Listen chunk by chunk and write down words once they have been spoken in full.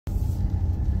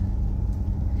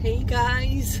Hey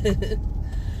guys,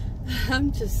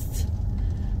 I'm just,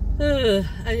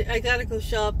 I gotta go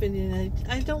shopping and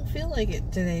I don't feel like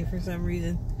it today for some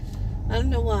reason. I don't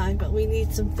know why, but we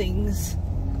need some things.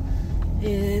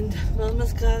 And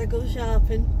Mama's gotta go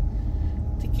shopping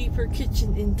to keep her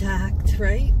kitchen intact,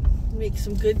 right? Make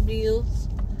some good meals.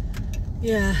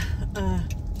 Yeah,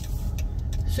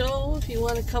 so if you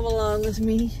want to come along with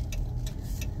me,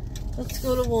 let's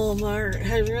go to Walmart.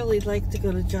 I'd really like to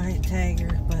go to Giant Tiger,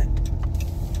 but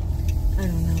I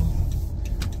don't know.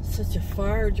 Such a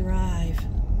far drive.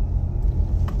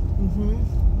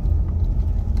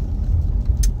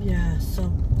 Yeah,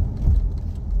 so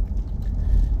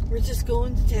we're just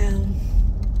going to town.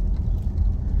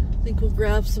 I think we'll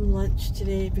grab some lunch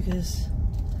today because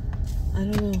I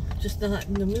don't know, just not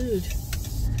in the mood.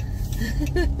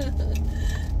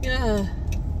 Yeah.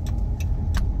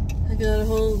 I gotta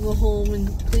go home and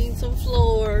clean some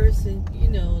floors and, you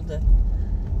know, the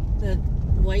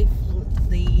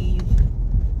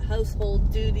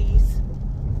household duties.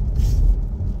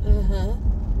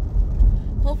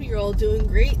 Hope you're all doing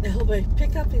great, and I hope I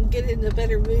pick up and get in a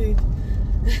better mood.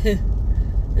 It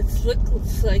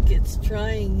looks like it's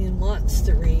trying and wants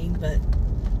to rain, but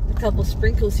a couple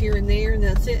sprinkles here and there, and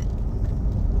that's it.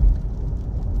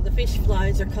 The fish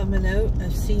flies are coming out.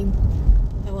 I've seen,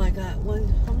 oh, I got one.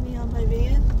 How many on my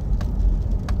van?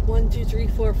 1, 2, 3,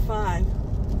 4, 5.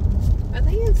 Are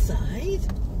they inside?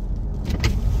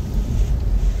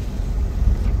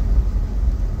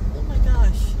 Oh my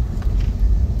gosh.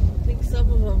 I think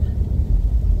some of them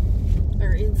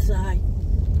are inside.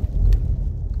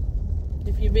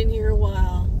 If you've been here a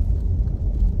while,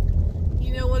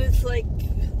 you know what it's like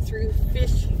through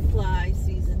fish fly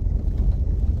season.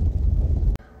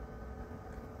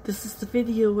 This is the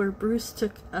video where Bruce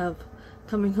took of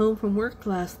coming home from work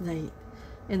last night,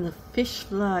 and the fish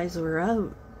flies were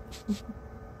out.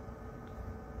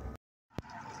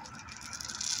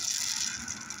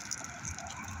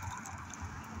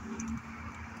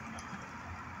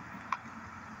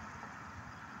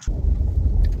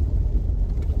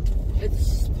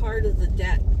 It's part of the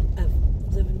debt of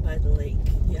living by the lake,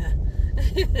 yeah.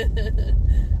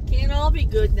 Can't all be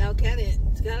good now, can it?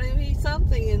 It's gotta be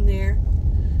something in there.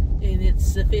 And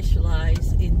it's the fish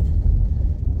flies in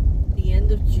the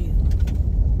end of June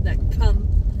that come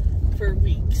for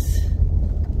weeks.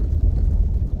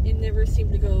 It never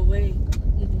seem to go away.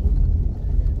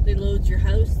 They load your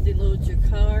house, they load your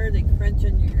car, they crunch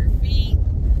under your feet,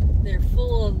 they're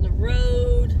full on the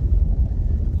road.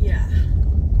 Yeah.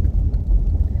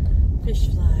 Fish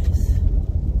flies.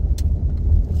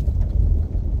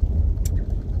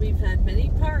 We've had many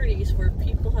parties where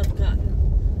people have gotten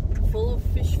full of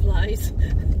fish flies.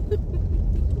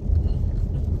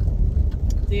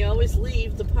 They always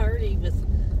leave the party with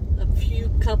a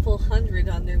couple hundred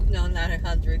on their, no, not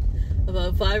 100,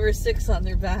 about 5 or 6 on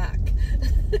their back.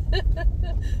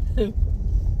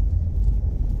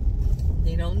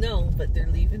 They don't know, but they're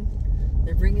leaving.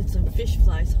 They're bringing some fish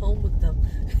flies home with them.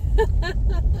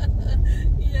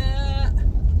 Yeah.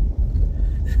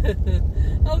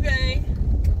 Okay.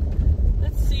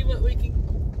 Let's see what we can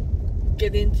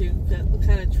get into, what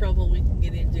kind of trouble we can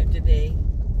get into today.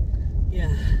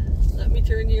 Yeah, let me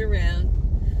turn you around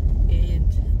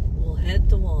and we'll head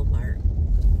to Walmart.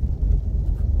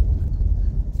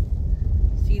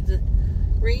 See the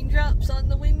raindrops on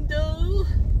the window?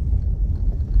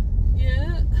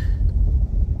 Yeah.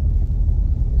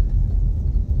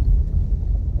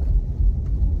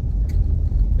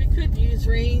 We could use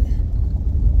rain.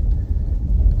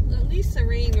 At least the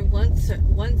rain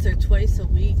once or twice a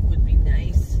week would be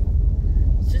nice.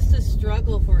 It's just a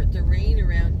struggle for it to rain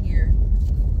around here.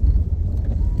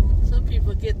 Some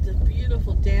people get the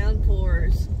beautiful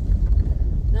downpours.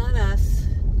 Not us.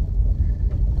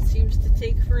 It seems to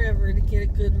take forever to get a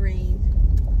good rain.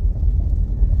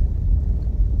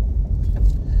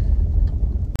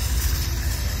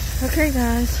 Okay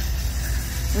guys,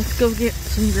 let's go get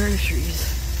some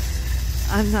groceries.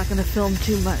 I'm not going to film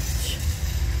too much.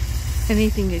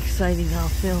 Anything exciting I'll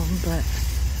film, but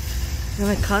I'm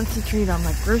going to concentrate on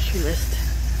my grocery list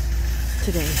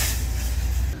today.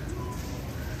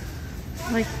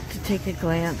 I like to take a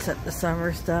glance at the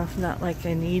summer stuff, not like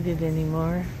I need it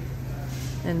anymore.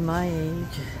 And my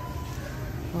age,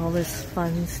 all this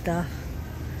fun stuff.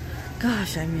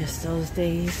 Gosh, I miss those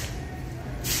days.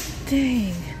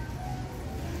 Dang.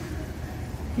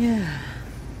 Yeah.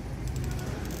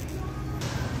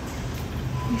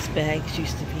 These bags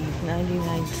used to be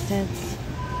 99 cents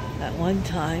at one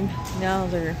time. Now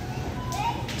they're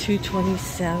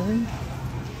 $2.27.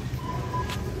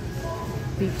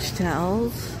 Beach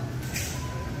towels.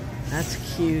 That's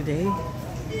cute, eh?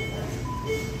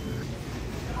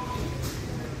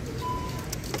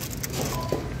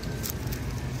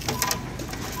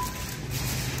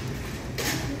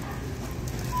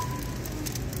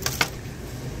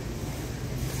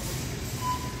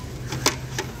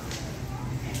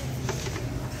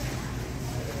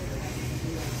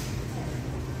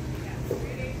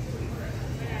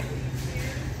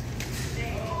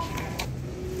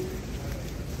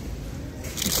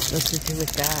 What's to do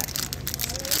with that?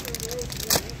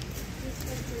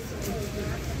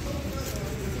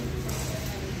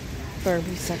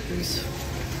 Barbie suckers.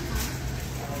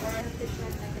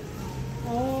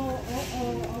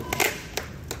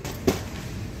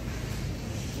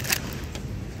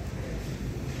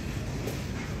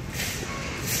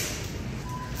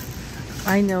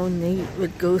 I know Nate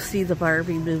would go see the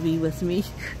Barbie movie with me.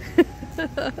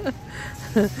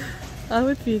 I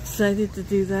would be excited to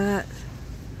do that.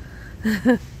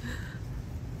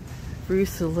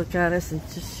 Bruce will look at us and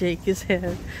just shake his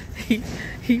head. He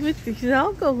would think,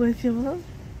 I'll go with you, Mom.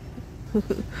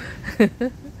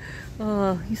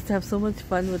 Oh, he used to have so much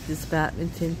fun with his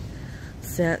badminton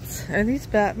sets. Are these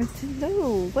badminton?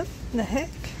 No, what the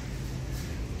heck?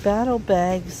 Battle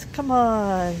bags, come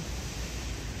on.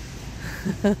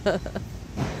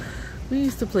 We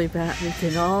used to play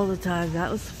badminton all the time. That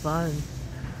was fun.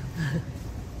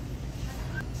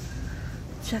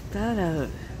 Check that out.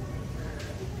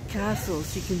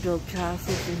 Castles. You can build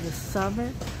castles in the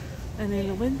summer and in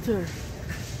the winter.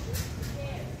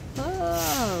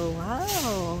 Oh,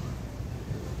 wow.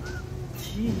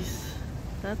 Jeez.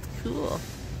 That's cool.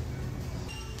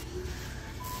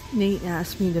 Nate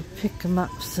asked me to pick him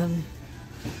up some.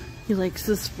 He likes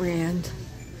this brand.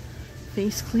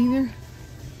 Face cleaner.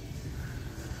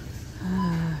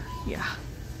 Yeah.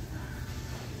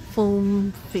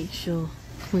 Foam facial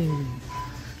cleaning.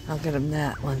 I'll get him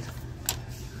that one.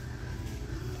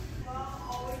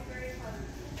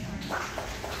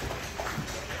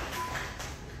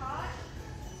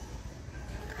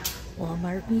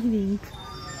 Walmart meeting.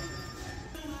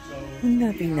 Wouldn't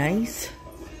that be nice?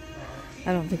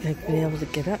 I don't think I'd be able to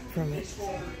get up from it.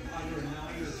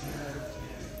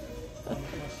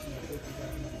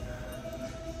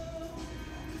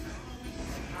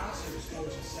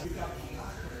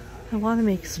 I want to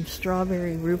make some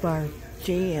strawberry rhubarb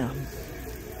jam.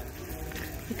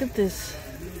 Look at this.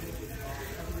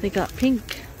 They got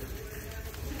pink.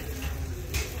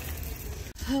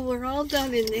 Oh, we're all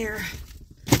done in there.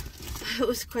 It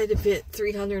was quite a bit,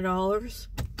 $300.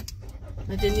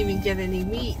 I didn't even get any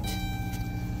meat.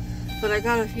 But I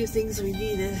got a few things we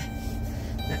needed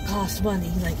that cost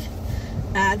money, like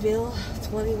Advil,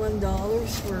 $21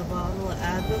 for a bottle of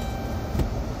Advil.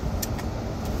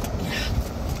 Yeah.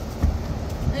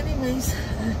 Anyways, I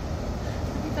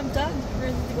think I'm done. I'm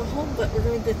ready to go home, but we're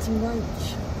going to get some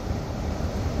lunch.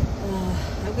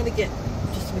 I'm going to get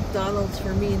just McDonald's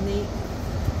for me and Nate.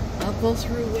 I'll go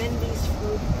through Wendy's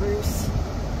for Bruce.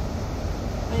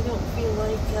 I don't feel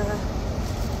like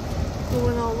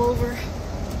going all over.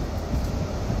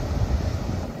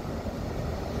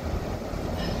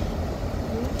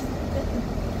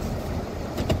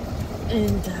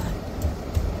 And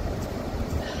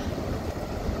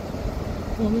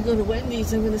when we go to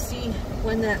Wendy's, I'm going to see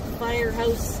when that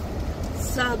Firehouse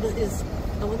sub is.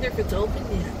 I wonder if it's open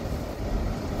yet.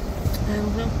 I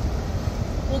don't know.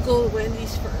 We'll go to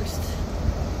Wendy's first.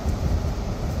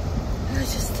 I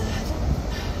just,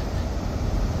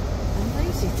 I'm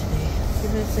lazy today.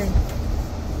 What can I say?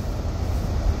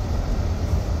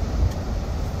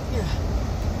 Yeah.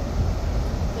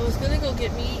 I was gonna go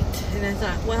get meat, and I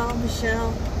thought, well,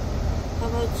 Michelle, how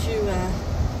about you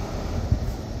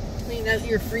clean out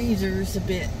your freezers a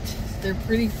bit? They're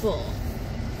pretty full.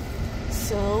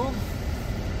 So,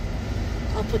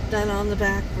 I'll put that on the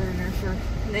back burner for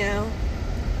now.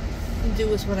 And do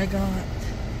with what I got.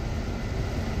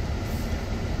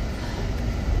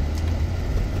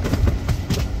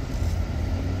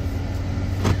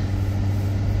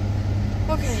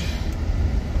 Okay,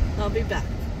 I'll be back.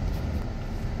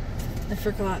 I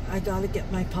forgot I gotta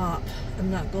get my pop.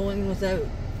 I'm not going without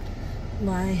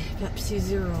my Pepsi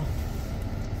Zero.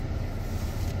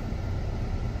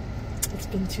 It's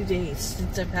been 2 days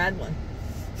since I've had one.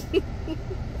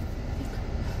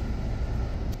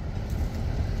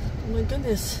 Oh my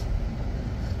goodness,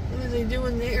 what are they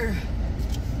doing there?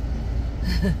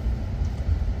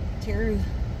 Tearing,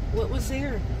 what was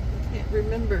there? I can't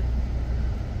remember.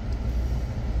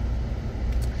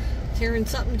 Tearing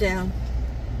something down.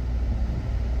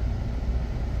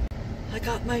 I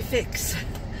got my fix.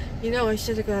 You know, I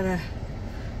should have got a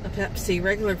Pepsi,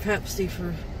 regular Pepsi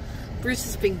for Bruce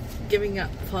has been giving up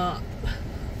pop.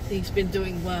 He's been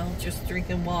doing well, just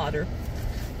drinking water.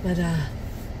 But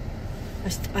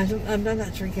I'm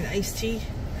not drinking iced tea.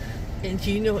 And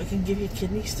do you know it can give you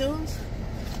kidney stones?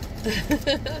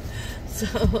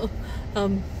 So,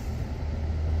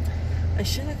 I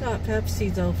should have got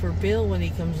Pepsi though for Bill when he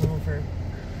comes over.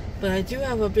 But I do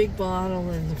have a big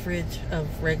bottle in the fridge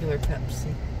of regular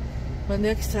Pepsi. But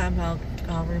next time I'll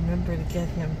remember to get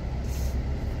him.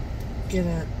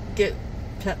 Get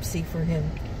Pepsi for him.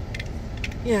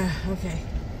 Yeah, okay.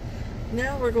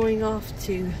 Now we're going off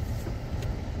to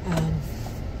I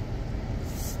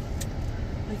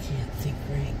can't think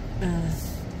right.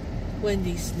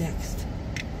 Wendy's next.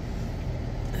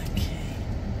 Okay.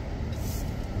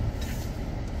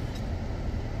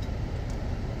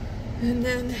 And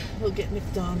then we'll get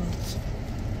McDonald's.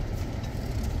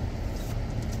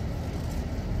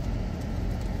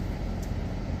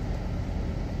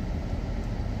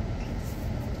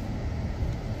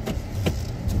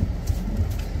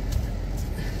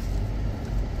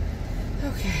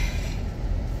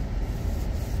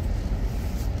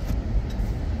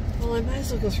 Well, I might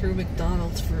as well go through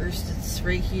McDonald's first. It's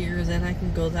right here, then I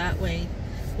can go that way,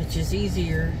 which is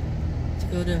easier to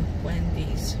go to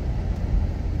Wendy's.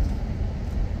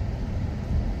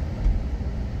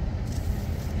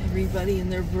 Everybody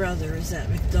and their brother is at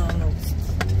McDonald's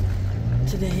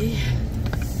today.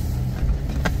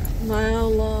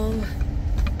 Mile-long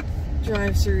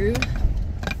drive-through,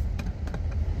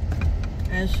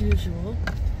 as usual.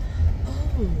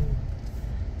 Oh,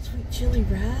 sweet chili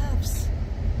wraps.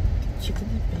 Chicken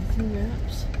and bacon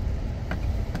wraps.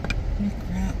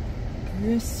 McWrap.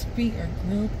 Crispy or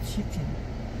grilled chicken.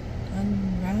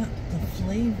 Unwrap the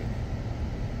flavor.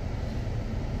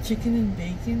 Chicken and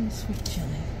bacon, sweet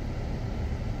chili.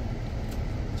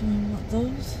 Do I want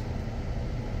those?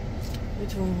 Or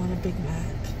do I want a Big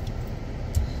Mac?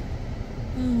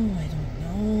 Oh, I don't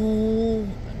know.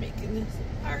 I'm making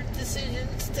hard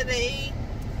decisions today.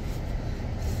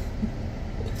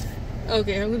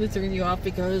 Okay, I'm going to turn you off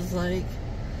because, like,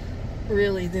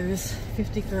 really, there's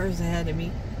 50 cars ahead of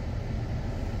me.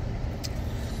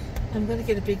 I'm going to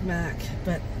get a Big Mac,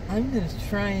 but I'm going to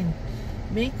try and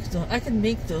make those. I can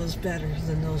make those better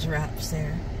than those wraps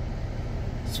there.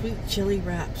 Sweet chili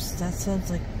wraps. That sounds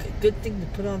like a good thing to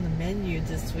put on the menu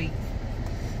this week.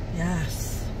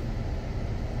 Yes.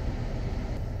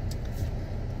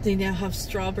 They now have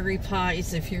strawberry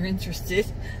pies if you're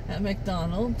interested at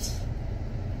McDonald's.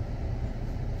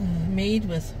 Made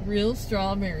with real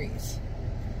strawberries.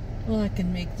 Well, I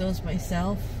can make those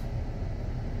myself.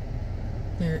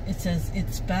 There, it says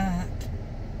it's back.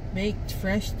 Baked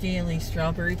fresh daily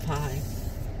strawberry pie.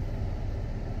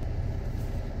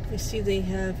 You see they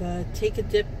have take a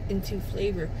dip into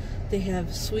flavor. They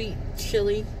have sweet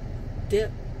chili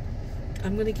dip.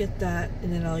 I'm gonna get that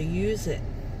and then I'll use it.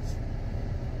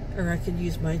 Or I could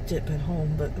use my dip at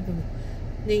home, but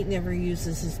Nate never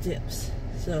uses his dips,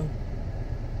 so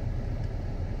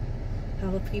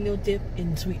jalapeno dip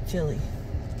in sweet chili.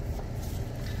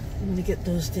 I'm gonna get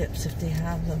those dips if they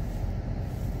have them.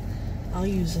 I'll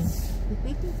use them.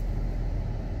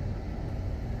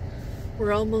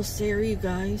 We're almost there, you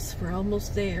guys. We're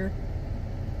almost there.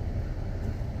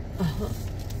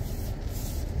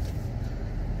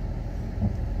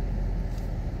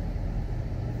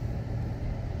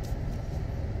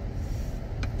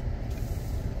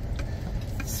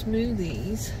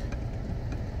 Smoothies.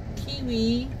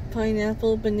 Kiwi,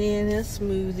 pineapple, banana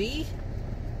smoothie.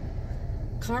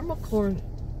 Caramel corn.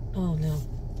 Oh no.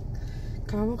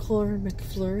 Caramel corn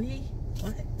McFlurry?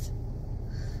 What?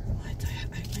 What? I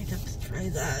might have to try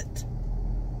that.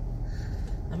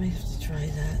 I might have to try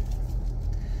that.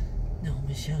 No,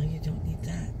 Michelle, you don't need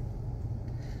that.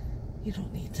 You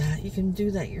don't need that. You can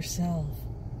do that yourself.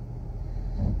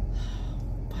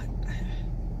 But,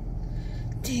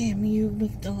 damn you,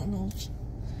 McDonald's.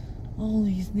 All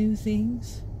these new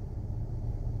things.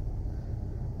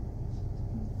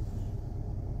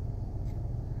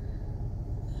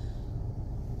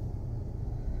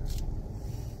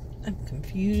 I'm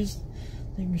confused.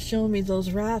 They were showing me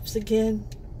those wraps again.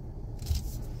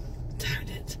 Darn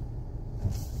it.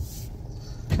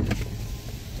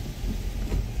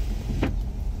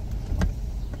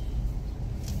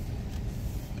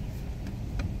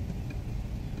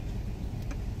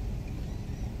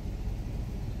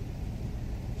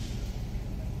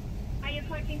 Are you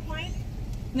collecting points?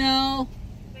 No.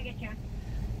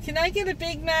 Can I get a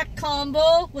Big Mac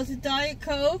combo with a Diet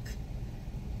Coke?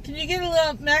 Can you get a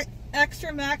little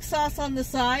extra Mac sauce on the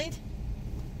side?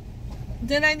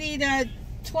 Then I need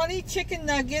 20 chicken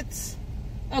nuggets,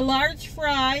 a large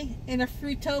fry, and a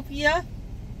Fruitopia.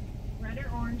 Red or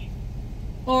orange?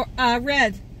 Or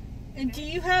red. And do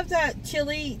you have that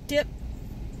chili dip?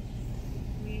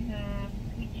 We have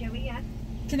sweet chili, yes.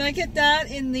 Can I get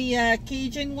that in the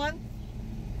Cajun one?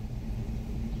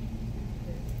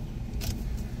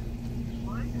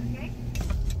 Okay.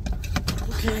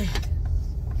 Okay.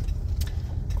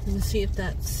 Let me see if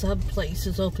that sub place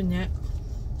is open yet.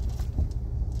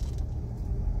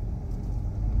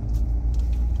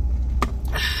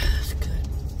 That's good.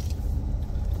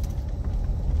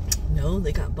 No,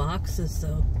 they got boxes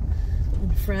though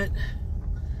in front.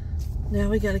 Now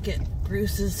we gotta get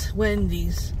Bruce's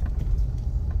Wendy's.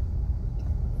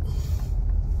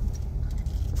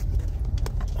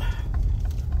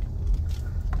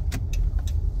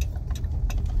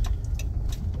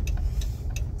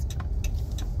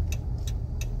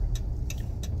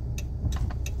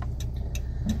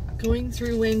 Going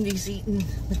through Wendy's eating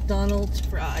McDonald's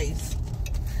fries.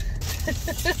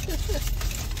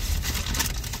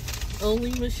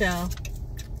 Only Michelle.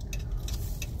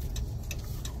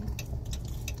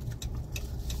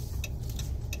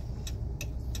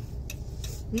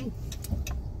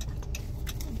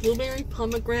 Blueberry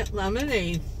pomegranate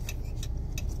lemonade.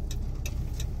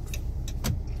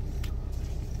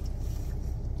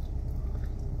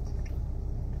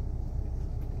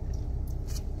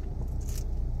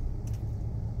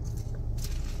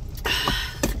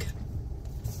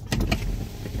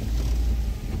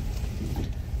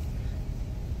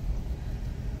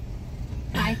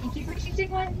 Thank you for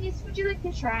choosing one of these. Would you like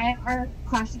to try our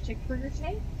classic chicken burger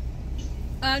today?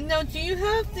 No, do you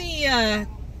have the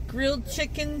grilled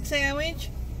chicken sandwich?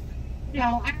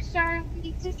 No, I'm sorry.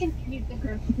 We discontinued the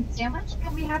grilled chicken sandwich,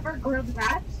 but we have our grilled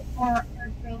wraps or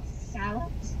our grilled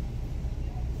salads.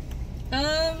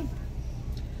 How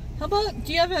about,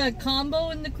 do you have a combo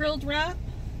in the grilled wrap?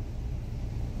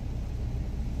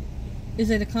 Is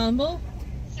it a combo?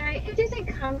 Sorry, it doesn't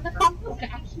come in the combo, but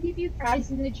I can give you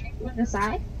fries and the drink on the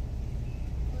side.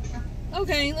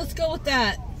 Okay, let's go with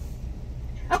that.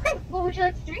 Okay, what would you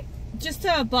like to drink? Just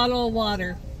a bottle of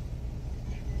water.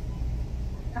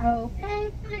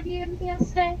 Okay, can I do anything else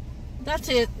today? That's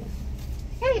it.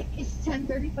 Hey, it's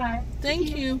 10:35.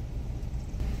 Thank you.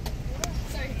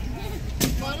 Sorry.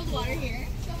 Bottled water here.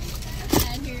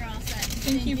 And here you're all set.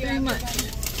 Thank you very much.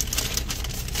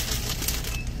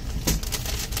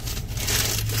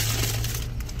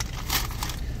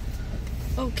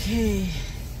 Okay.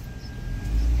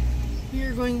 We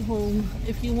are going home.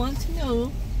 If you want to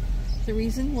know the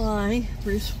reason why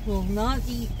Bruce will not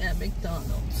eat at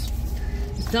McDonald's,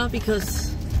 it's not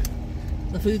because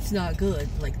the food's not good.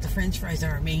 Like, the French fries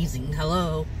are amazing.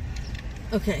 Hello.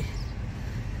 Okay.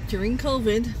 During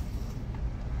COVID,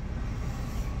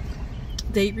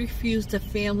 they refused a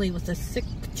family with a sick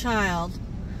child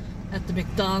at the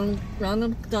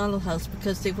Ronald McDonald House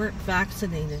because they weren't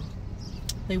vaccinated.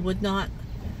 They would not,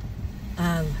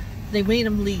 they made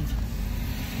them leave.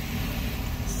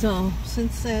 So,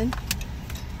 since then,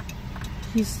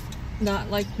 he's not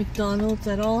like McDonald's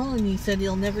at all, and he said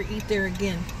he'll never eat there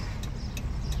again.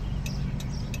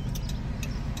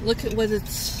 Look at what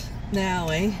it's now,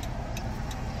 eh?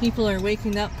 People are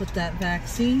waking up with that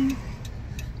vaccine,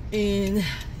 and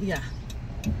yeah.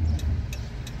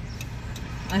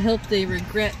 I hope they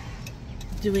regret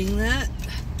doing that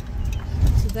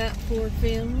to that poor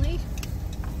family.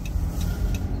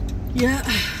 Yeah,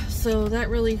 so that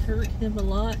really hurt him a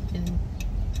lot, and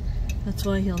that's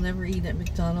why he'll never eat at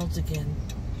McDonald's again.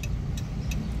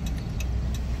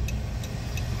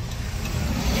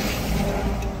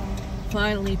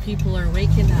 Finally, people are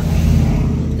waking up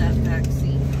with that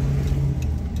vaccine.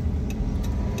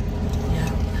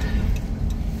 Yeah.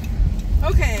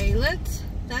 Okay,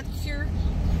 that's your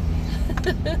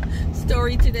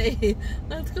story today.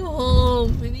 Let's go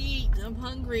home and eat. I'm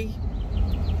hungry.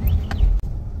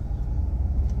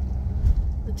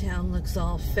 The town looks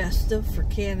all festive for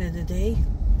Canada Day.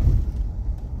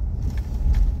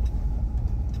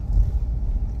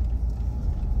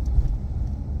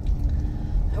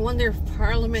 I wonder if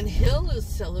Parliament Hill is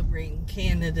celebrating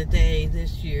Canada Day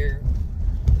this year.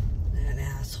 That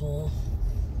asshole.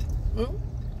 Hmm?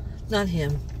 Not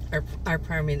him. Our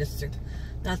Prime Minister.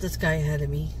 Not this guy ahead of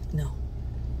me. No.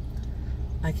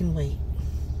 I can wait.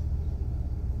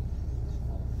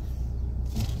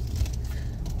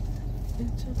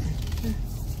 It's okay.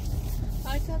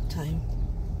 I got time.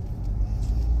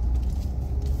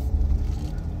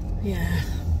 Yeah.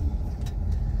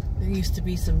 There used to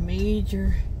be some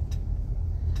major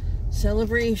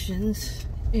celebrations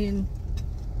in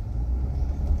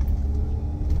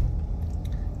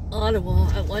Ottawa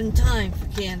at one time for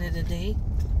Canada Day.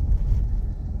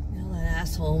 Now that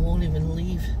asshole won't even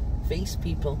leave face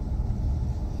people.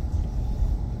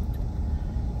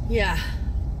 Yeah.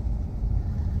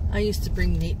 I used to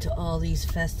bring Nate to all these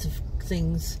festive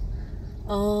things.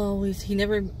 Always. I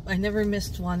never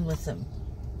missed one with him.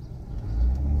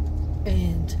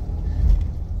 And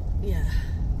yeah,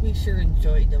 we sure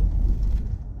enjoyed them.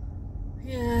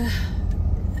 Yeah.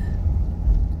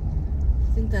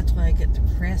 I think that's why I get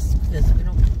depressed, because we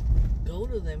don't go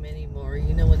to them anymore.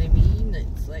 You know what I mean?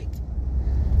 It's like,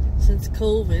 since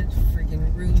COVID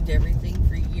freaking ruined everything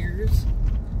for years.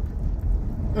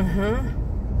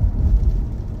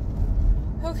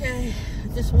 Okay, I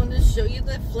just wanted to show you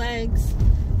the flags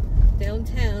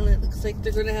downtown. It looks like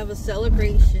they're going to have a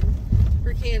celebration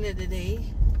for Canada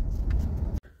Day.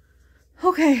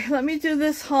 Okay, let me do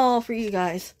this haul for you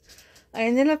guys. I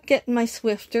ended up getting my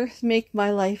Swifter to make my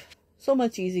life so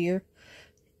much easier.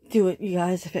 Do it, you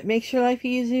guys. If it makes your life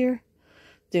easier,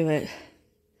 do it.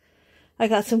 I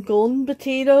got some golden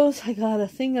potatoes. I got a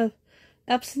thing of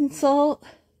Epsom salt.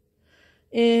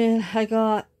 And I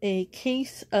got a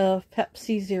case of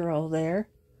Pepsi Zero there.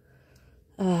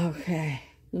 Okay.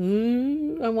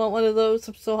 I want one of those.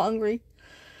 I'm so hungry.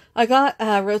 I got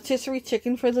rotisserie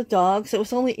chicken for the dogs. It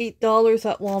was only $8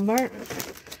 at Walmart.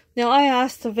 Now, I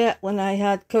asked the vet when I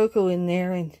had Coco in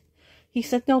there, and he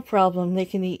said no problem. They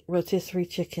can eat rotisserie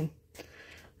chicken.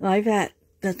 My vet.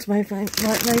 That's what my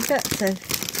vet said.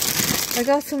 I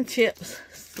got some chips.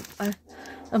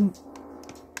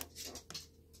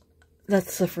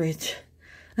 That's the fridge.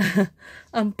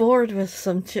 I'm bored with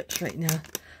some chips right now.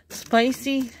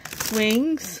 Spicy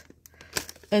wings.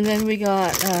 And then we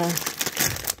got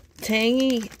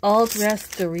tangy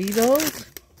all-dressed Doritos.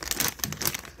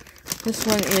 This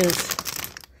one is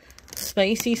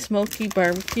spicy smoky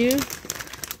barbecue.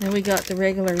 And we got the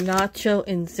regular nacho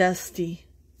and zesty.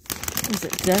 Is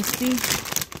it zesty?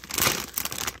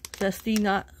 Zesty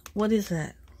not... What is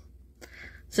that?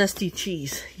 Zesty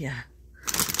cheese. Yeah.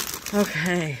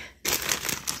 Okay.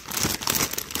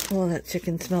 Oh, that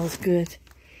chicken smells good.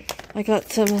 I got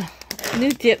some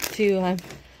new dip too. I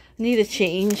need a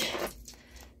change.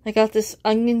 I got this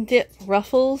onion dip,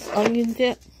 Ruffles onion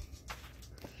dip.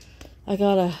 I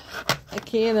got a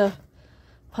can of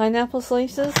pineapple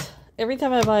slices. Every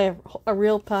time I buy a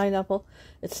real pineapple,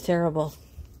 it's terrible.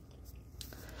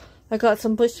 I got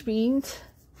some bush beans.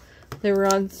 They were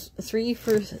on 3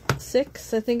 for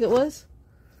 $6, I think it was.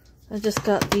 I just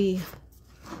got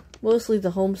mostly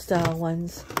the home style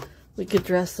ones. We could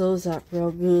dress those up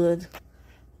real good.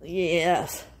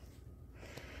 Yes.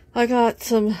 I got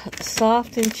some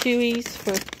soft and chewies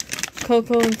for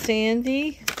Coco and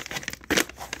Sandy.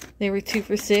 They were 2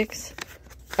 for $6.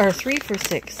 Or 3 for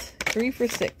 $6. 3 for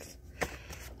 $6.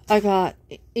 I got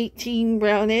 18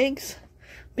 brown eggs.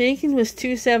 Bacon was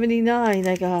 $2.79.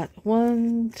 I got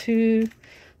 1, 2,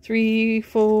 3,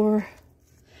 4...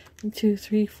 1, 2,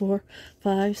 3, 4,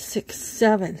 5, 6,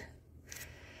 7.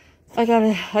 I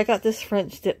got this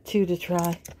French dip too to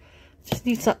try. Just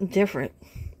need something different.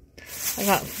 I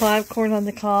got 5 corn on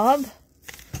the cob.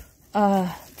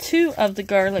 2 of the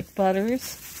garlic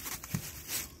butters.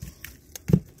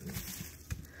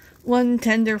 1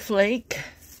 tender flake.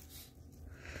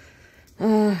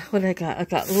 What I got? I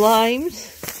got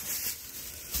limes.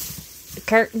 A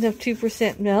carton of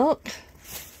 2% milk.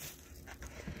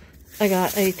 I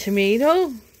got a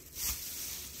tomato,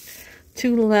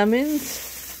 2 lemons,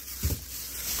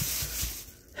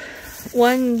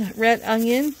 1 red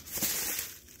onion,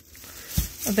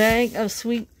 a bag of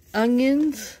sweet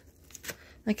onions.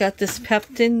 I got this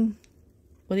peptin,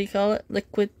 what do you call it?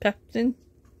 Liquid peptin.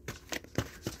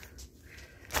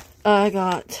 I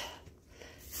got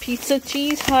pizza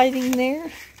cheese hiding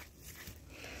there.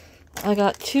 I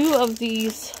got 2 of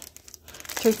these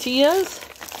tortillas.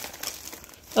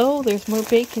 Oh, there's more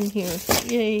bacon here.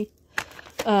 Yay.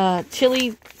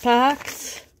 Chili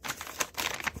packs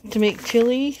to make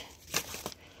chili.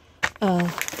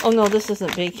 Oh no, this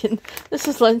isn't bacon. This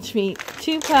is lunch meat.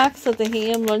 2 packs of the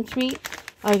ham lunch meat.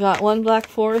 I got 1 Black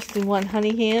Forest and 1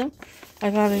 honey ham. I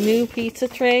got a new pizza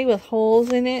tray with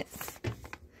holes in it.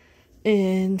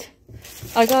 And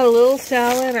I got a little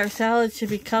salad. Our salad should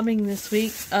be coming this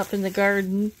week up in the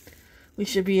garden. We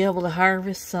should be able to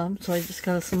harvest some, so I just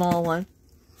got a small one.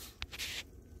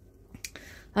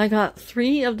 I got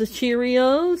 3 of the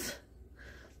Cheerios,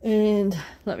 and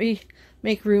let me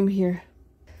make room here.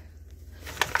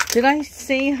 Did I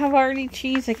say Havarti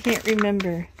cheese? I can't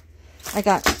remember. I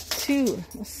got 2.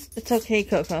 It's okay,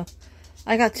 Coco.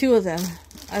 I got 2 of them.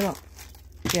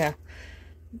 Yeah.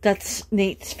 That's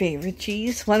Nate's favorite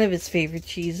cheese. One of his favorite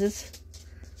cheeses.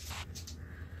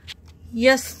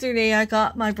 Yesterday, I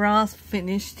got my broth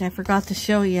finished. I forgot to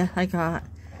show you. I got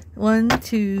 1,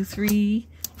 2, 3,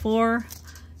 4...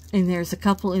 And there's a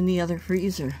couple in the other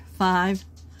freezer. Five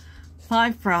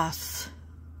frosts.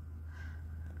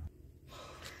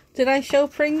 Did I show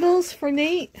Pringles for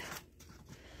Nate?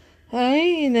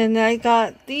 Hey, and then I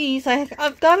got these.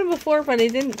 I've got them before, but I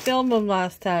didn't film them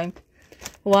last time.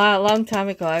 A long time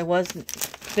ago. I wasn't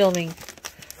filming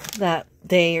that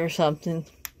day or something.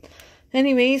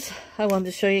 Anyways, I wanted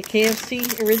to show you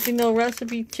KFC original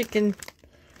recipe chicken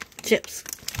chips.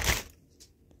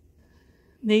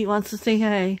 Nate wants to say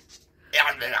hey.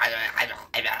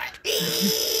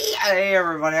 Hey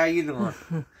everybody, how you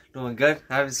doing? Doing good?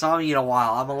 I haven't saw you in a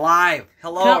while. I'm alive.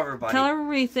 Hello everybody. Tell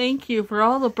everybody thank you for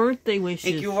all the birthday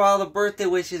wishes. Thank you for all the birthday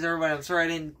wishes, everybody. I'm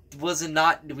sorry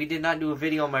we did not do a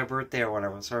video on my birthday or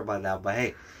whatever. I'm sorry about that. But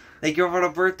hey, thank you for the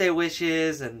birthday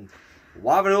wishes and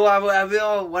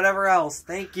whatever else.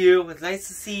 Thank you. It's nice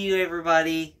to see you,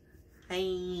 everybody.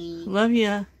 Hey. Love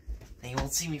ya. And you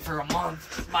won't see me for a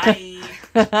month. Bye.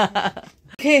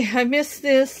 Okay, I missed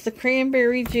this, the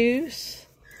cranberry juice.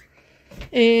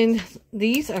 And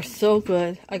these are so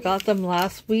good. I got them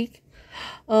last week.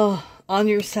 Oh, on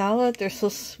your salad, they're so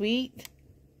sweet.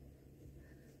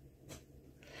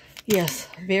 Yes,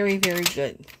 very, very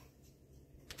good.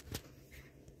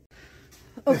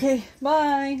 Okay,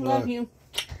 bye. Love you.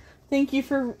 Thank you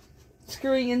for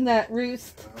screwing in that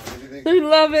roost. They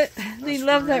love it. They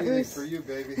love that roost. For you,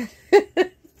 baby.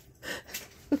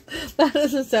 That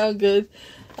doesn't sound good.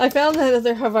 I found that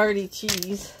other Havarti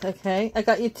cheese. Okay, I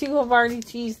got you 2 Havarti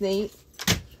cheese, Nate.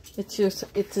 It's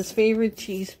his favorite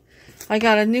cheese. I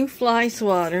got a new fly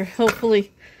swatter.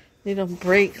 Hopefully they don't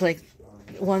break like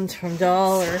ones from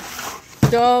Dollar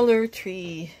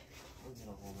Tree.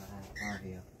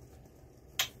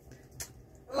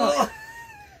 Oh,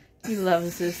 he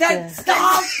loves this.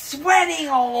 Stop sweating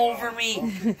all over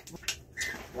me.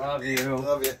 Love you.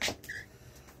 Love you.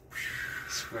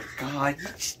 Swear to God.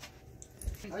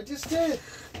 I just did.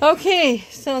 Okay,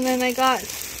 so then I got.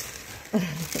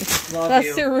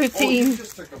 That's the routine. Oh, you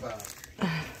just took a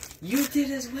bath. You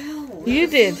did as well. You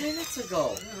did. 2 minutes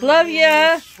ago. Love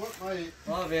ya.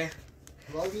 Love you.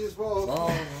 Love you as well.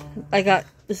 Oh. I got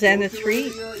Xana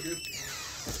treat,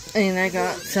 and I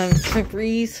got some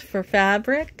Febreze for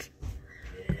fabric,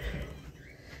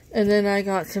 and then I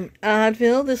got some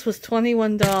Advil. This was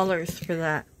 $21 for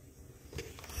that.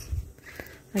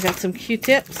 I got some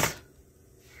Q-tips.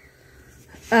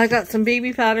 I got some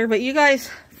baby powder, but you guys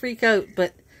freak out,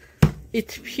 but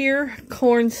it's pure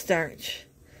cornstarch.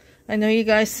 I know you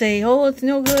guys say, oh, it's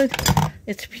no good.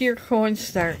 It's pure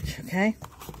cornstarch, okay?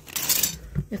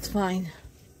 It's fine.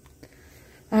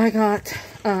 I got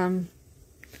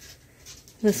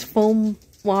this foam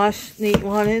wash Nate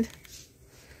wanted.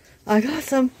 I got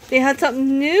some. They had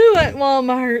something new at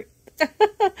Walmart.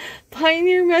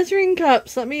 Pioneer measuring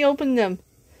cups. Let me open them.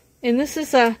 And this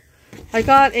is I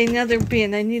got another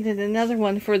bin. I needed another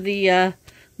one for the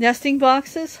nesting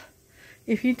boxes.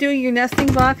 If you do your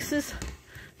nesting boxes,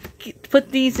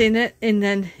 put these in it, and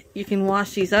then you can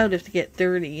wash these out if they get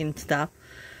dirty and stuff.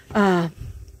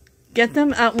 Get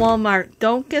them at Walmart.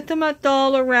 Don't get them at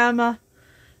Dollarama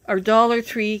or Dollar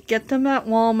Tree. Get them at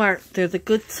Walmart. They're the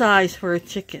good size for a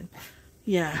chicken.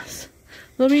 Yes.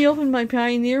 Let me open my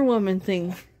Pioneer Woman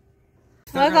thing.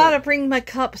 I gotta bring my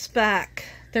cups back.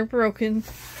 They're broken.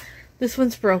 This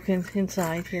one's broken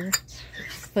inside here.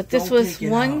 But this was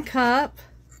 1 cup.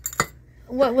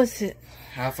 What was it?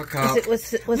 Half a cup.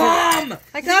 Was it Mom!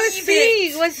 I gotta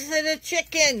see! Was it a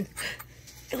chicken?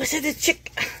 Was it a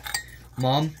chicken?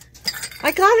 Mom?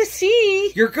 I gotta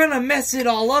see! You're gonna mess it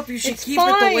all up. You should keep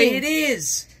it the way it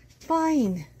is.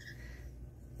 Fine.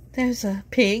 There's a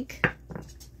pig.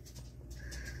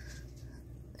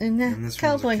 And a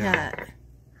cowboy hat.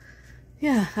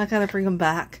 Yeah, I gotta bring them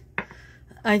back.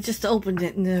 I just opened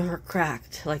it and they were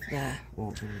cracked like that.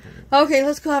 Okay,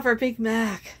 let's go have our Big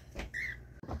Mac.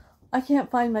 I can't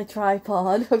find my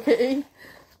tripod, okay?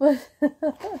 But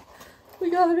we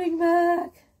got a Big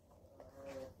Mac.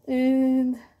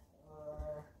 And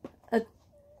a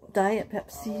Diet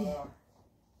Pepsi.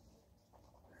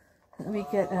 Let me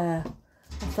get a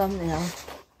thumbnail.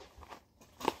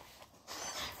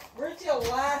 Where'd you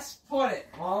last put it,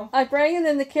 Mom? I brought it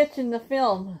in the kitchen to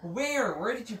film. Where?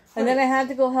 Where did you put it? And then I had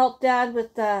to go help Dad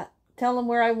with tell him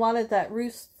where I wanted that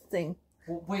roost thing.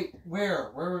 Well, wait, where?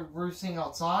 We're roosting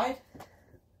outside?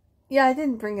 Yeah, I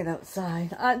didn't bring it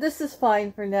outside. This is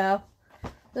fine for now.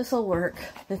 This'll work.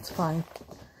 It's fine.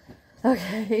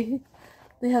 Okay.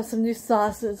 They have some new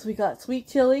sauces. We got sweet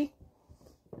chili.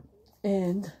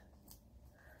 And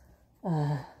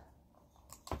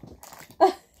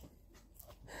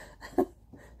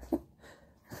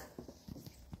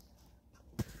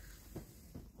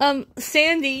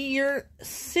Sandy, you're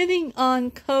sitting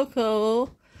on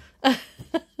Coco.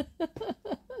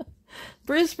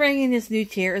 Bruce bringing his new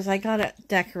chairs. I gotta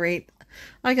decorate.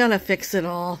 I gotta fix it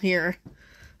all here.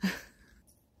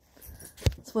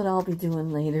 That's what I'll be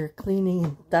doing later. Cleaning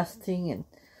and dusting and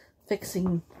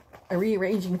fixing,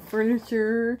 rearranging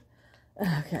furniture.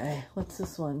 Okay, what's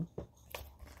this one?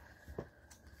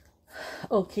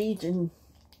 Oh, Cajun.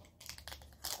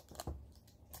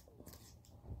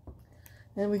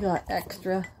 And we got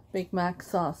extra Big Mac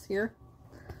sauce here.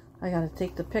 I gotta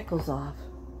take the pickles off.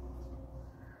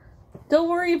 Don't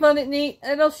worry about it, Nate.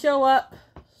 It'll show up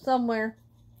somewhere.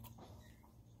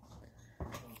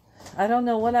 I don't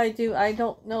know what I do. I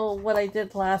don't know what I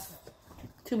did last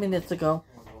 2 minutes ago.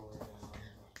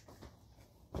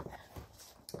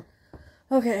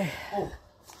 Okay. Oh.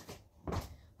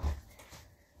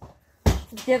 Did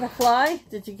you get a fly?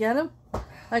 Did you get him?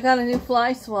 I got a new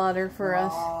fly swatter for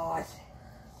us.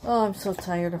 Oh, I'm so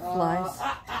tired of flies.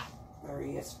 There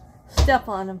he is. Step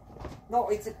on him. No,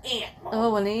 it's an ant, Mom.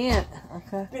 Oh, an ant.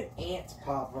 Okay. Been ants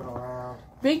popping around.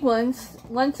 Big ones.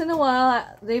 Once in a while.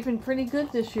 They've been pretty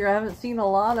good this year. I haven't seen a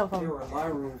lot of They them. were in my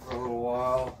room for a little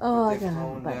while. Oh, but I they've got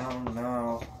thrown down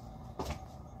now.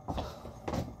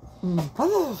 Mm. How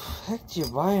the heck do you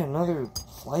buy another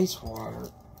fly swatter?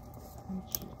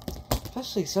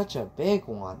 Especially such a big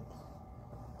one.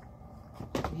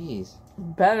 Jeez.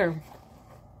 Better.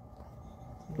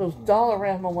 Those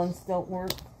Dollarama ones don't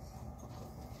work.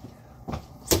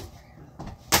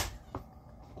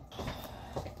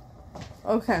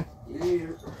 Okay. Yeah.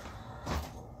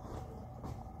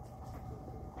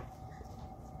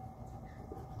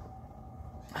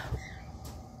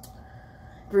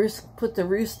 Bruce put the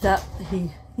roost up.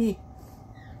 He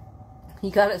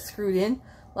got it screwed in.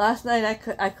 Last night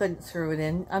I couldn't screw it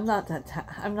in. I'm not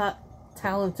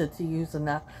talented to use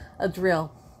a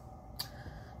drill.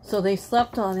 So they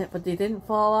slept on it, but they didn't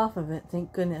fall off of it,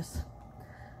 thank goodness.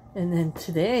 And then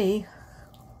today,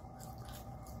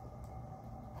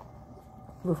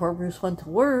 before Bruce went to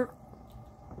work,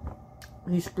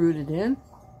 he screwed it in.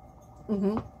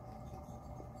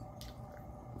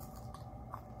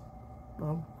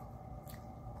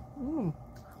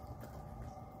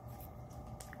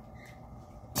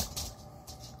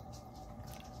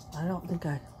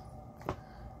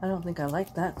 I don't think I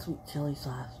like that sweet chili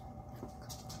sauce.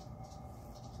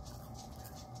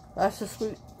 That's the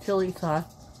sweet chili sauce.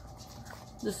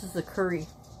 This is the curry.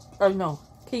 Oh no,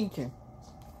 Cajun.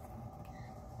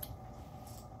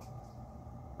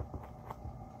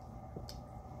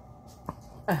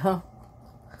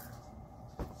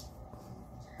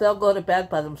 They'll go to bed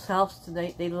by themselves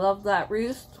tonight. They love that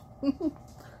roost. You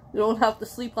don't have to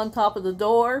sleep on top of the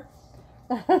door.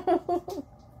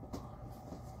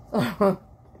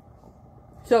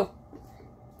 So,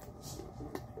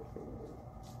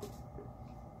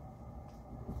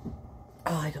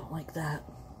 oh, I don't like that.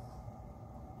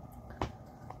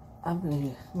 I'm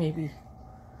gonna maybe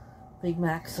Big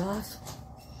Mac sauce.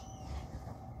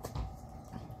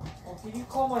 Oh, can you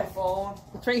call my phone?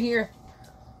 It's right here.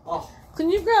 Oh. Can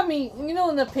you grab me, you know,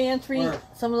 in the pantry, Where?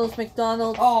 some of those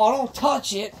McDonald's? Oh, don't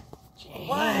touch it.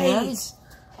 Why?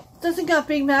 Doesn't got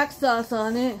Big Mac sauce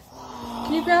on it.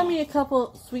 Can you grab me a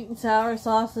couple sweet and sour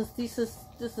sauces? This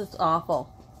is awful.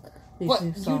 These What? new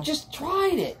You sauce. just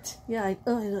tried it. Yeah, I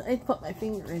put my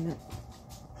finger in it.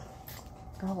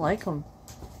 I don't like them.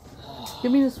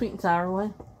 Give me the sweet and sour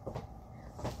one.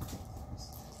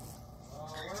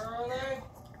 Where are they?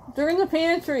 They're in the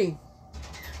pantry.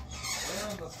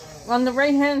 On the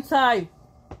right hand side.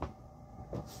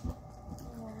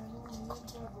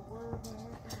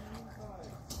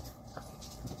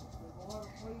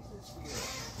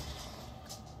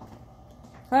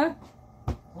 Huh?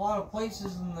 A lot of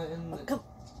places in the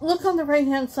Look on the right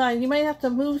hand side. You might have to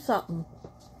move something.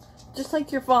 Just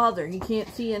like your father. He can't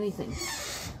see anything.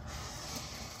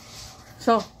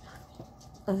 So,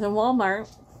 I was in Walmart.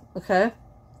 Okay.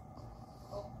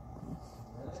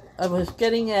 I was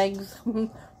getting eggs.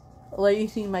 A lady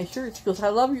seen my shirt. She goes, I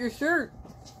love your shirt.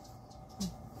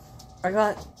 I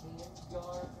got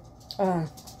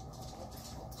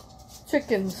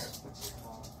chickens.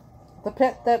 The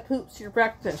pet that poops your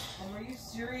breakfast. Are you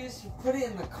serious? You put it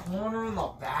in the corner in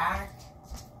the back?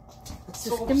 It's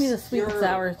Just so give me the sweet and obscure.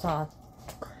 sour sauce.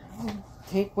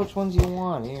 Take which ones you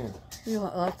want here. You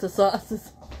want lots of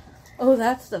sauces. Oh,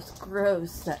 that stuff's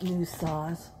gross, that new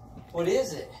sauce. What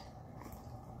is it?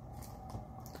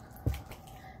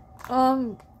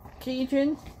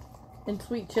 Cajun and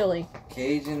sweet chili.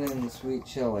 Cajun and sweet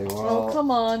chili. Well, Oh, come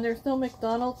on. There's no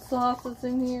McDonald's sauces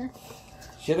in here.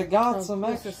 should have got Oh, some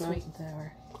this extra. is sweet and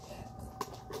sour.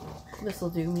 This'll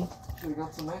do me. We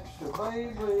got some extra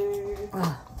baby.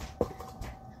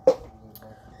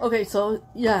 Okay, so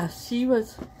yeah, she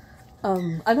was.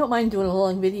 I don't mind doing a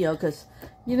long video because,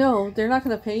 you know, they're not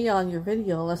going to pay you on your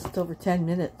video unless it's over 10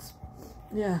 minutes.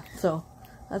 Yeah, so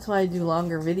that's why I do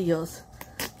longer videos.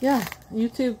 Yeah,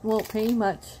 YouTube won't pay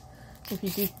much if you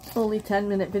do only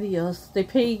 10-minute videos. They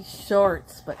pay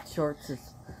shorts, but shorts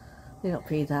is, they don't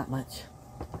pay that much.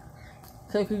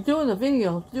 So if you're doing a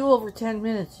video, do over 10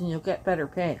 minutes and you'll get better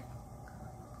pay.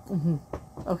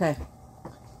 Okay.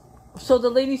 So the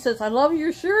lady says, I love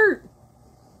your shirt.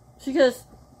 She goes,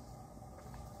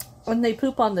 when they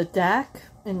poop on the deck,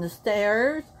 in the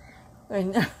stairs,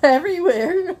 and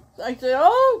everywhere. I said,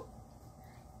 oh,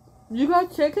 you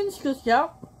got chickens? She goes,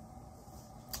 yep.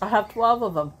 I have 12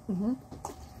 of them.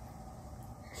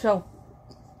 So,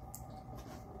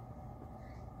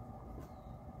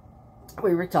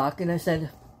 we were talking. I said,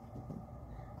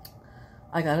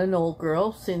 I got an old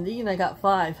girl, Cindy, and I got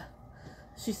 5.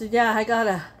 She said, yeah, I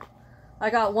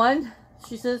got 1.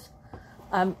 She says,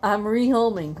 I'm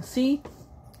rehoming. See,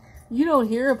 you don't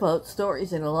hear about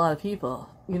stories in a lot of people.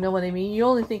 You know what I mean? You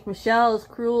only think Michelle is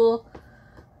cruel.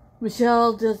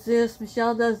 Michelle does this,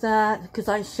 Michelle does that, because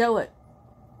I show it.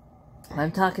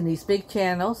 I'm talking these big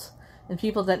channels and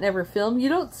people that never film. You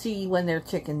don't see when their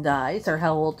chicken dies or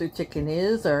how old their chicken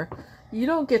is, or you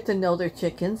don't get to know their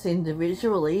chickens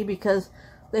individually because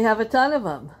they have a ton of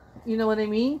them. You know what I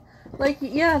mean? Like,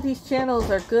 yeah, these channels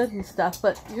are good and stuff,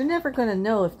 but you're never going to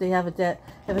know if they have if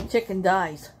a chicken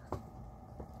dies.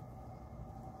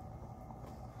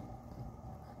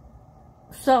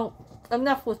 So,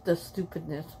 enough with the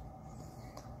stupidness.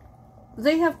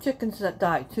 They have chickens that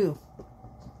die too.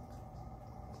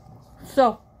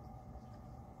 So,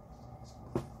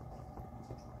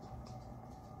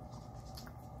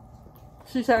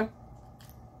 she said,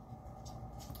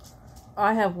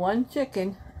 I have 1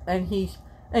 chicken and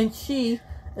she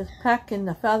is pecking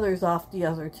the feathers off the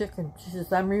other chicken. She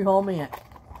says, I'm rehoming it.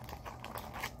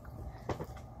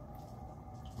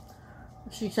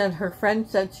 She said her friend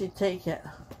said she'd take it.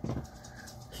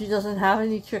 She doesn't have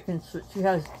any chickens, but she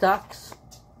has ducks.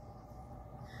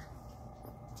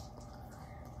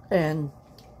 And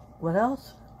what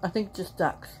else? I think just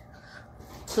ducks.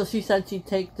 So she said she'd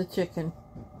take the chicken.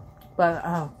 But,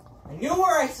 I knew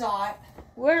where I saw it.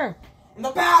 where? In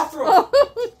the bathroom.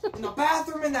 In the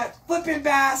bathroom in that flipping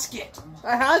basket.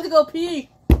 I had to go pee.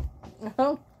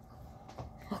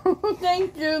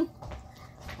 Thank you.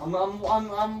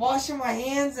 I'm washing my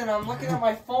hands and I'm looking at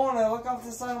my phone and I look up to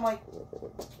the side and I'm like,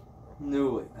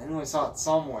 knew it. I knew I saw it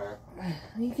somewhere.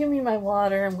 You give me my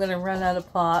water. I'm going to run out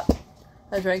of pop.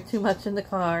 I drank too much in the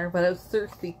car, but I was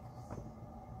thirsty.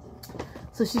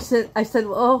 So she said, I said,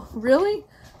 oh, really?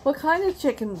 What kind of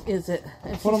chicken is it?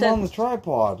 And she Put them said, on the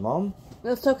tripod, Mom.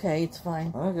 It's okay. It's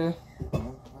fine. Okay.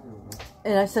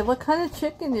 And I said, what kind of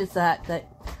chicken is that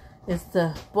is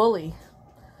the bully?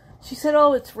 She said,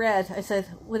 oh, it's red. I said,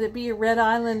 would it be a Red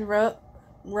Island,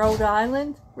 Rhode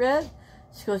Island red?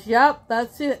 She goes, yep,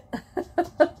 that's it.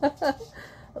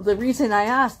 The reason I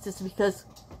asked is because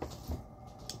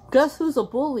guess who's a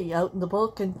bully out in the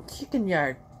Vulcan chicken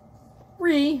yard?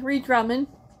 Ree Drummond.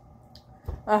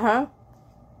 I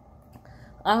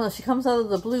don't know, she comes out of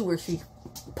the blue where she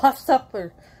puffs up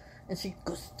her and she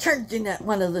goes charging at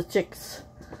one of the chicks.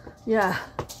 Yeah.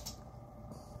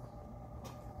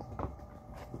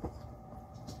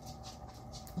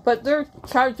 But they're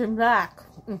charging back.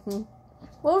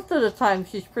 Most of the time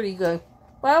she's pretty good.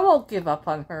 But I won't give up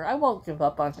on her. I won't give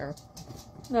up on her.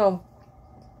 No.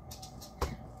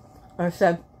 I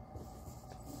said,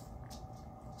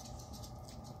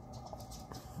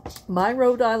 my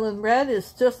Rhode Island Red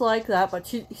is just like that, but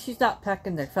she's not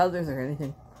pecking their feathers or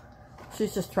anything.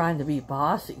 She's just trying to be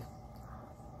bossy.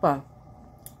 But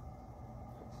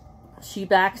she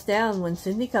backs down when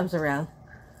Cindy comes around.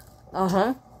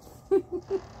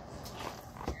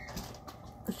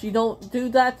 She don't do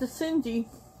that to Cindy.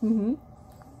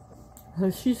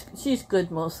 She's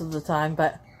good most of the time,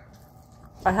 but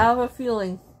I have a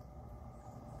feeling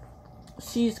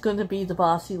she's going to be the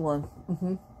bossy one.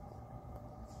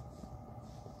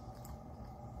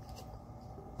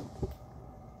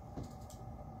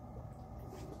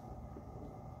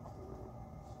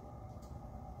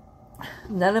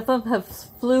 None of them have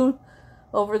flew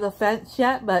over the fence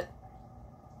yet, but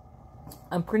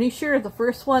I'm pretty sure the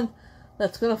first one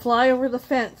that's going to fly over the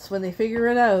fence when they figure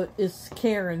it out is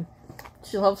Karen.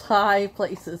 She loves high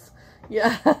places.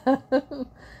 Yeah.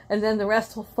 And then the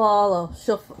rest will follow.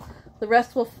 The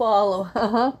rest will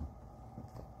follow.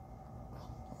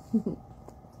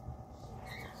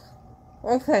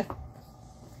 Okay.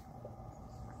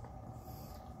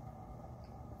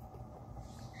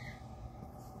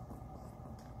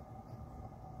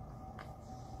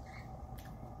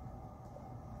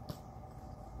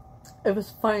 It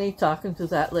was funny talking to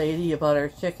that lady about our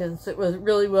chickens. It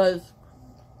really was.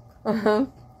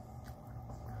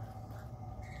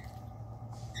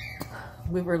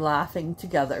 We were laughing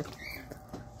together.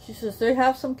 She says, they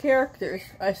have some characters.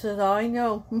 I said, oh, I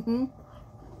know.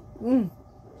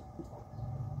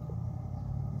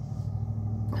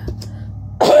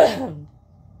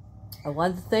 I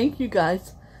want to thank you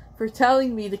guys for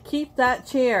telling me to keep that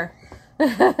chair.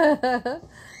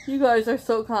 You guys are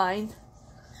so kind.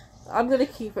 I'm going to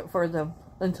keep it for them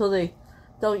until they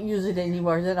don't use it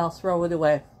anymore. Then I'll throw it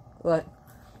away. But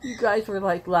you guys were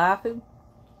like laughing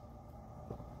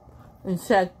and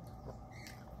said,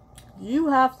 you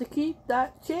have to keep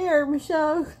that chair,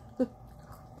 Michelle.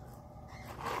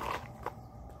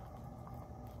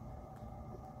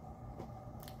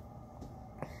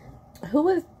 Who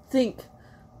would think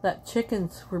that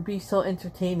chickens would be so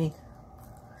entertaining?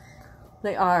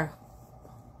 They are.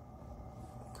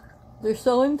 They're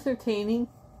so entertaining.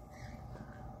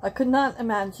 I could not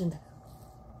imagine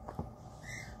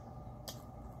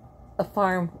a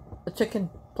farm, a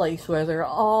chicken place where they're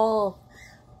all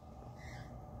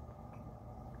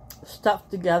stuffed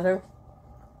together.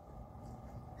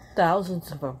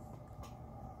 Thousands of them.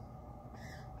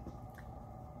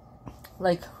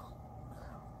 Like,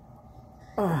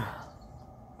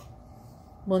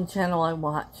 one channel I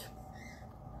watch,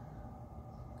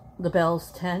 the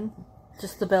Bells 10,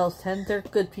 just the Bells 10, they're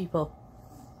good people.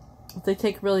 They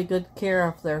take really good care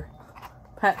of their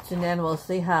pets and animals.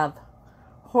 They have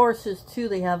horses too.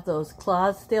 They have those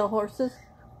Clydesdale horses,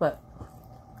 but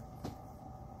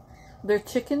their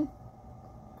chicken,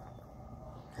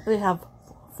 they have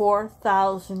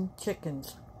 4,000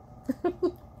 chickens.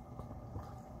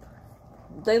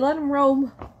 They let them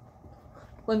roam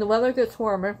when the weather gets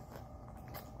warmer,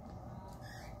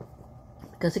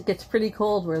 because it gets pretty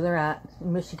cold where they're at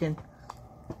in Michigan.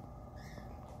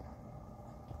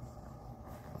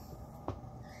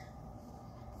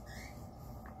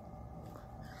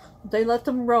 They let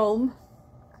them roam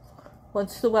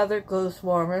once the weather goes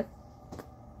warmer.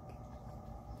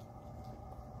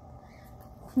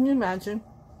 Can you imagine?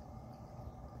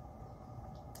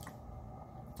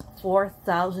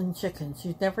 4,000 chickens.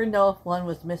 You'd never know if one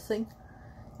was missing.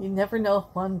 You never know if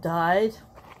one died.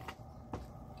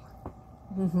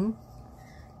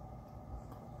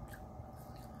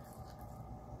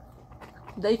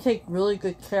 They take really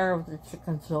good care of their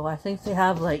chickens, so I think they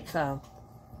have like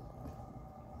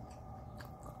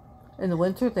in the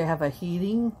winter they have a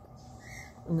heating,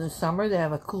 in the summer they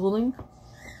have a cooling.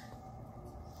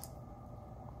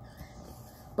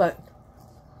 But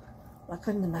I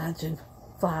couldn't imagine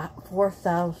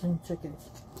 4,000 chickens.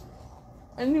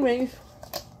 Anyways,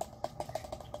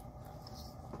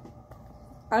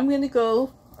 I'm gonna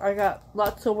go. I got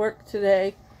lots of work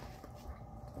today.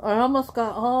 I almost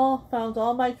found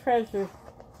all my treasures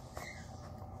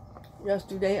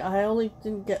yesterday. I only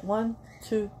didn't get 1,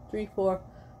 2, 3, 4,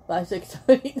 5, 6,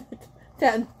 7, 8,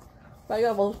 10. But I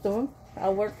got most of them.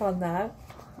 I'll work on that.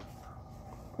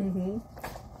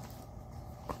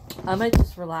 I might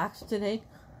just relax today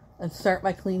and start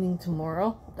my cleaning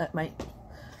tomorrow.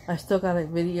 I still got a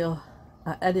video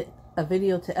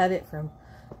to edit from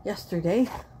yesterday.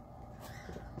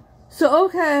 So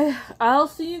okay, I'll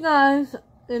see you guys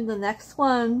in the next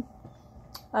one.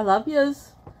 I love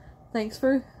yous. Thanks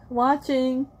for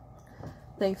watching.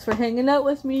 Thanks for hanging out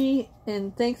with me,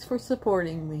 and thanks for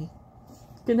supporting me.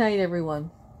 Good night, everyone.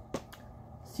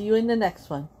 See you in the next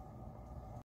one.